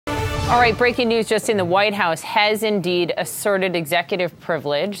All right, breaking news just in: the White House has indeed asserted executive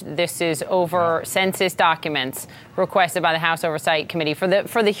privilege. This is over census documents requested by the House Oversight Committee for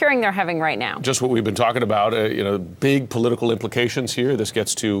the hearing they're having right now. Just what we've been talking about, big political implications here. This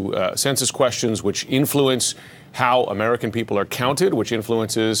gets to census questions which influence how American people are counted, which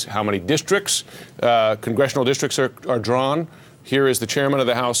influences how many districts, congressional districts are drawn. Here is the chairman of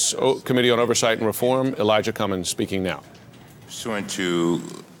the House Committee on Oversight and Reform, Elijah Cummings, speaking now. Pursuant to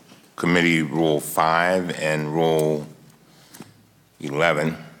Committee Rule 5 and Rule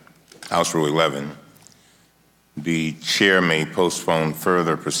 11, House Rule 11, the chair may postpone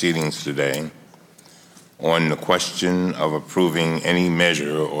further proceedings today on the question of approving any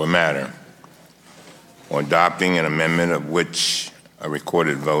measure or matter or adopting an amendment of which a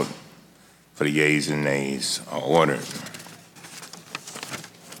recorded vote for the yeas and nays are ordered.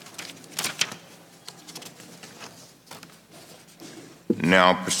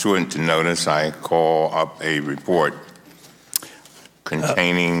 Now, pursuant to notice, I call up a report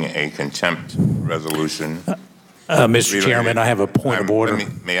containing a contempt resolution. Mr. Chairman, I have a point of order.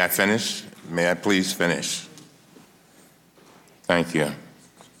 May I finish? May I please finish? Thank you.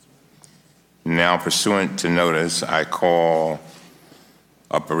 Now, pursuant to notice, I call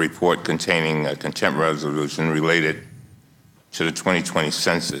up a report containing a contempt resolution related to the 2020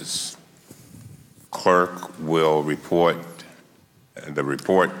 census. Clerk will report the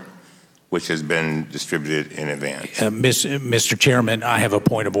report, which has been distributed in advance. Mr. Chairman, I have a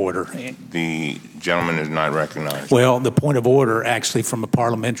point of order. The gentleman is not recognized. Well, the point of order, actually, from a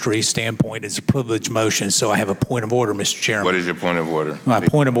parliamentary standpoint, is a privilege motion, so I have a point of order, Mr. Chairman. What is your point of order? My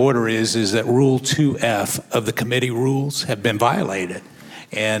point of order is that Rule 2F of the committee rules have been violated,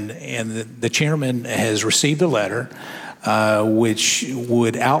 and the chairman has received a letter which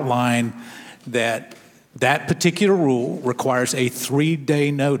would outline that particular rule requires a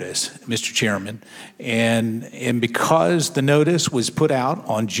 3-day notice, Mr. Chairman, and because the notice was put out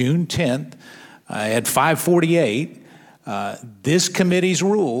on June 10th at 5:48, this committee's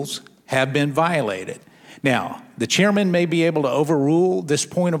rules have been violated. Now, the chairman may be able to overrule this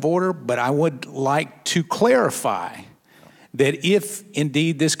point of order, but I would like to clarify that if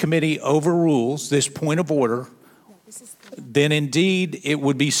indeed this committee overrules this point of order, then indeed it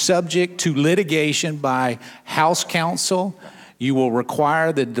would be subject to litigation by House counsel. You will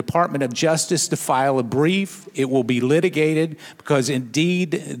require the Department of Justice to file a brief. It will be litigated because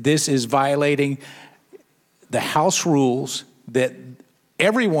indeed this is violating the House rules that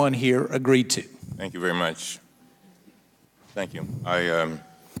everyone here agreed to. Thank you very much. Thank you. I'd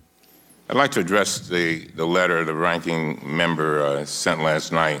like to address the letter the ranking member sent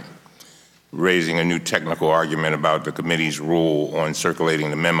last night, raising a new technical argument about the committee's rule on circulating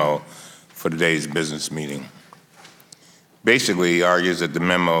the memo for today's business meeting. Basically, he argues that the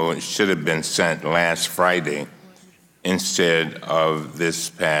memo should have been sent last Friday instead of this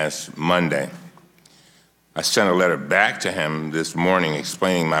past Monday. I sent a letter back to him this morning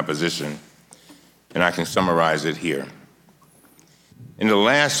explaining my position, and I can summarize it here. In the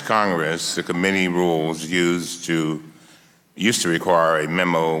last Congress, the committee rules used to require a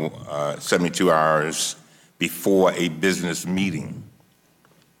memo 72 hours before a business meeting.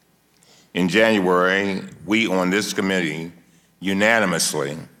 In January, we on this committee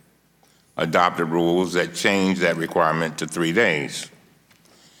unanimously adopted rules that changed that requirement to 3 days.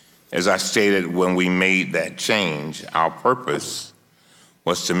 As I stated when we made that change, our purpose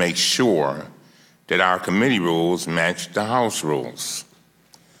was to make sure that our committee rules matched the House rules.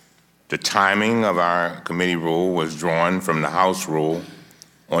 The timing of our committee rule was drawn from the House rule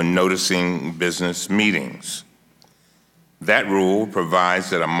on noticing business meetings. That rule provides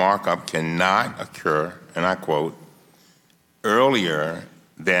that a markup cannot occur, and I quote, earlier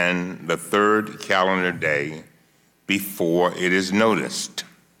than the 3rd calendar day before it is noticed.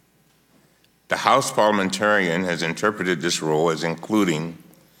 The House parliamentarian has interpreted this rule as including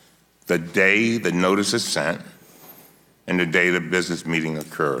the day the notice is sent and the day the business meeting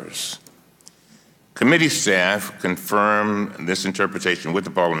occurs. Committee staff confirmed this interpretation with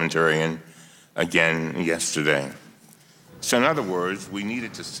the parliamentarian again yesterday. So in other words, we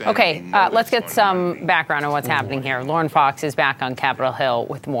needed to send let's get some background on what's happening here. Lauren Fox is back on Capitol Hill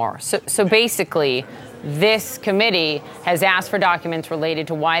with more. So basically, this committee has asked for documents related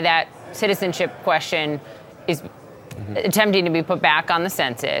to why that citizenship question is attempting to be put back on the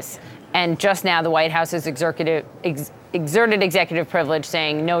census. And just now, the White House's executive exerted executive privilege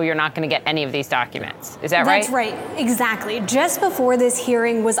saying, no, you're not going to get any of these documents. Is that right? That's right. Exactly. Just before this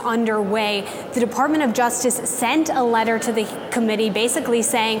hearing was underway, the Department of Justice sent a letter to the committee basically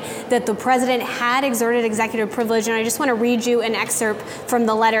saying that the president had exerted executive privilege. And I just want to read you an excerpt from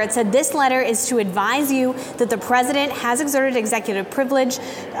the letter. It said, this letter is to advise you that the president has exerted executive privilege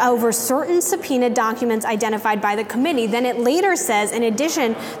over certain subpoenaed documents identified by the committee. Then it later says, in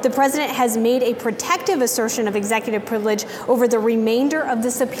addition, the president has made a protective assertion of executive privilege over the remainder of the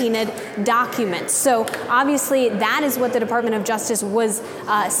subpoenaed documents. So obviously that is what the Department of Justice was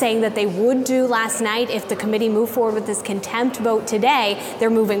saying that they would do last night if the committee moved forward with this contempt vote today. They're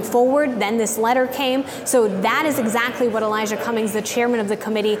moving forward. Then this letter came. So that is exactly what Elijah Cummings, the chairman of the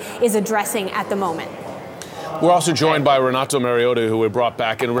committee, is addressing at the moment. We're also joined by Renato Mariotti, who we brought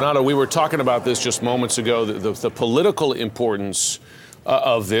back. And Renato, we were talking about this just moments ago, the political importance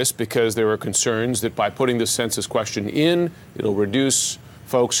of this, because there are concerns that by putting the census question in, it'll reduce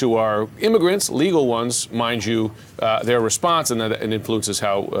folks who are immigrants, legal ones, mind you, their response, and that influences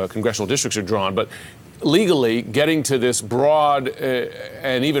how congressional districts are drawn. But legally, getting to this broad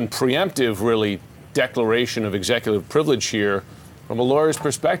and even preemptive, really, declaration of executive privilege here, from a lawyer's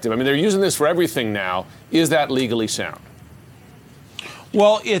perspective, I mean, they're using this for everything now. Is that legally sound?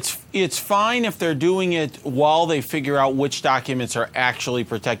 Well, it's fine if they're doing it while they figure out which documents are actually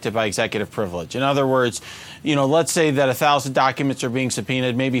protected by executive privilege. In other words, you know, let's say that 1,000 documents are being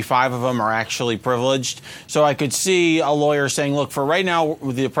subpoenaed, maybe 5 of them are actually privileged. So I could see a lawyer saying, look, for right now,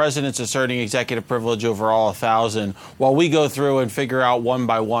 the president's asserting executive privilege over all 1,000 while we go through and figure out one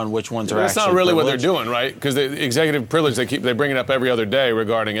by one which ones are actually privileged. That's not really what they're doing, right? Because the executive privilege, they bring it up every other day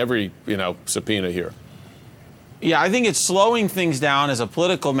regarding every, subpoena here. Yeah, I think it's slowing things down as a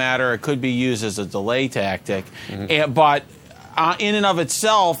political matter. It could be used as a delay tactic. Mm-hmm. But in and of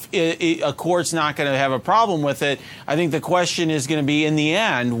itself, a court's not going to have a problem with it. I think the question is going to be, in the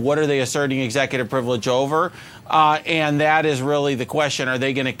end, what are they asserting executive privilege over? And that is really the question. Are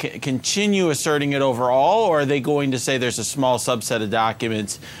they going to continue asserting it overall, or are they going to say there's a small subset of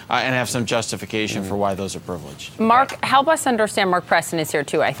documents and have some justification for why those are privileged? Mark, help us understand. Mark Preston is here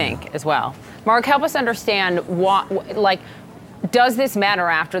too, I think, as well. Mark, help us understand does this matter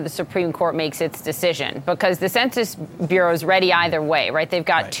after the Supreme Court makes its decision? Because the Census Bureau is ready either way, right? They've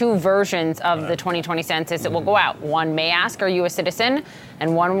got two versions of the 2020 census that will go out. One may ask, are you a citizen?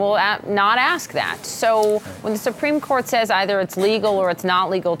 And one will not ask that. So when the Supreme Court says either it's legal or it's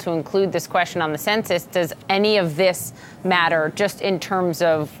not legal to include this question on the census, does any of this matter just in terms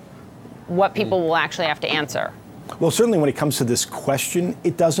of what people will actually have to answer? Well, certainly when it comes to this question,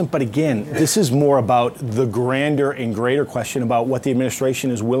 it doesn't. But again, this is more about the grander and greater question about what the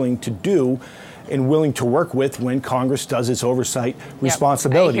administration is willing to do and willing to work with when Congress does its oversight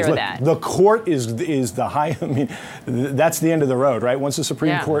responsibilities. I hear that. The court is the high, I mean, that's the end of the road, right? Once the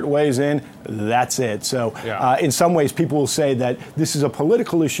Supreme Court weighs in, that's it. So in some ways, people will say that this is a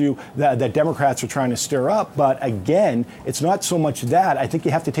political issue that Democrats are trying to stir up. But again, it's not so much that. I think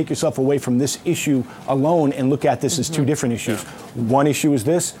you have to take yourself away from this issue alone and look at this as two different issues. One issue is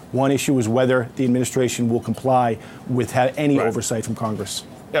this. One issue is whether the administration will comply with any oversight from Congress.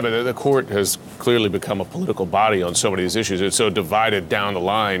 Yeah, but the court has clearly become a political body on so many of these issues. It's so divided down the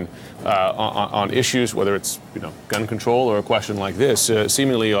line on issues, whether it's gun control or a question like this,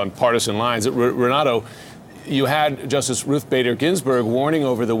 seemingly on partisan lines. Renato, you had Justice Ruth Bader Ginsburg warning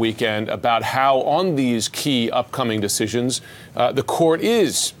over the weekend about how on these key upcoming decisions, the court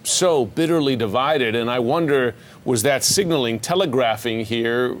is so bitterly divided. And I wonder, was that signaling, telegraphing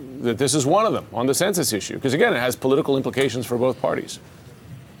here that this is one of them on the census issue? Because, again, it has political implications for both parties.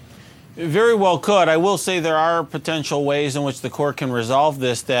 Very well could. I will say there are potential ways in which the court can resolve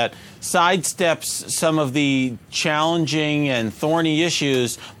this that sidesteps some of the challenging and thorny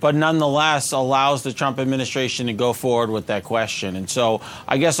issues, but nonetheless allows the Trump administration to go forward with that question. And so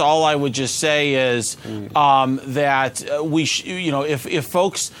I guess all I would just say is that we, if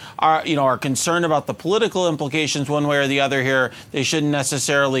folks are concerned about the political implications one way or the other here, they shouldn't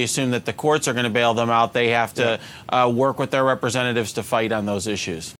necessarily assume that the courts are going to bail them out. They have to work with their representatives to fight on those issues.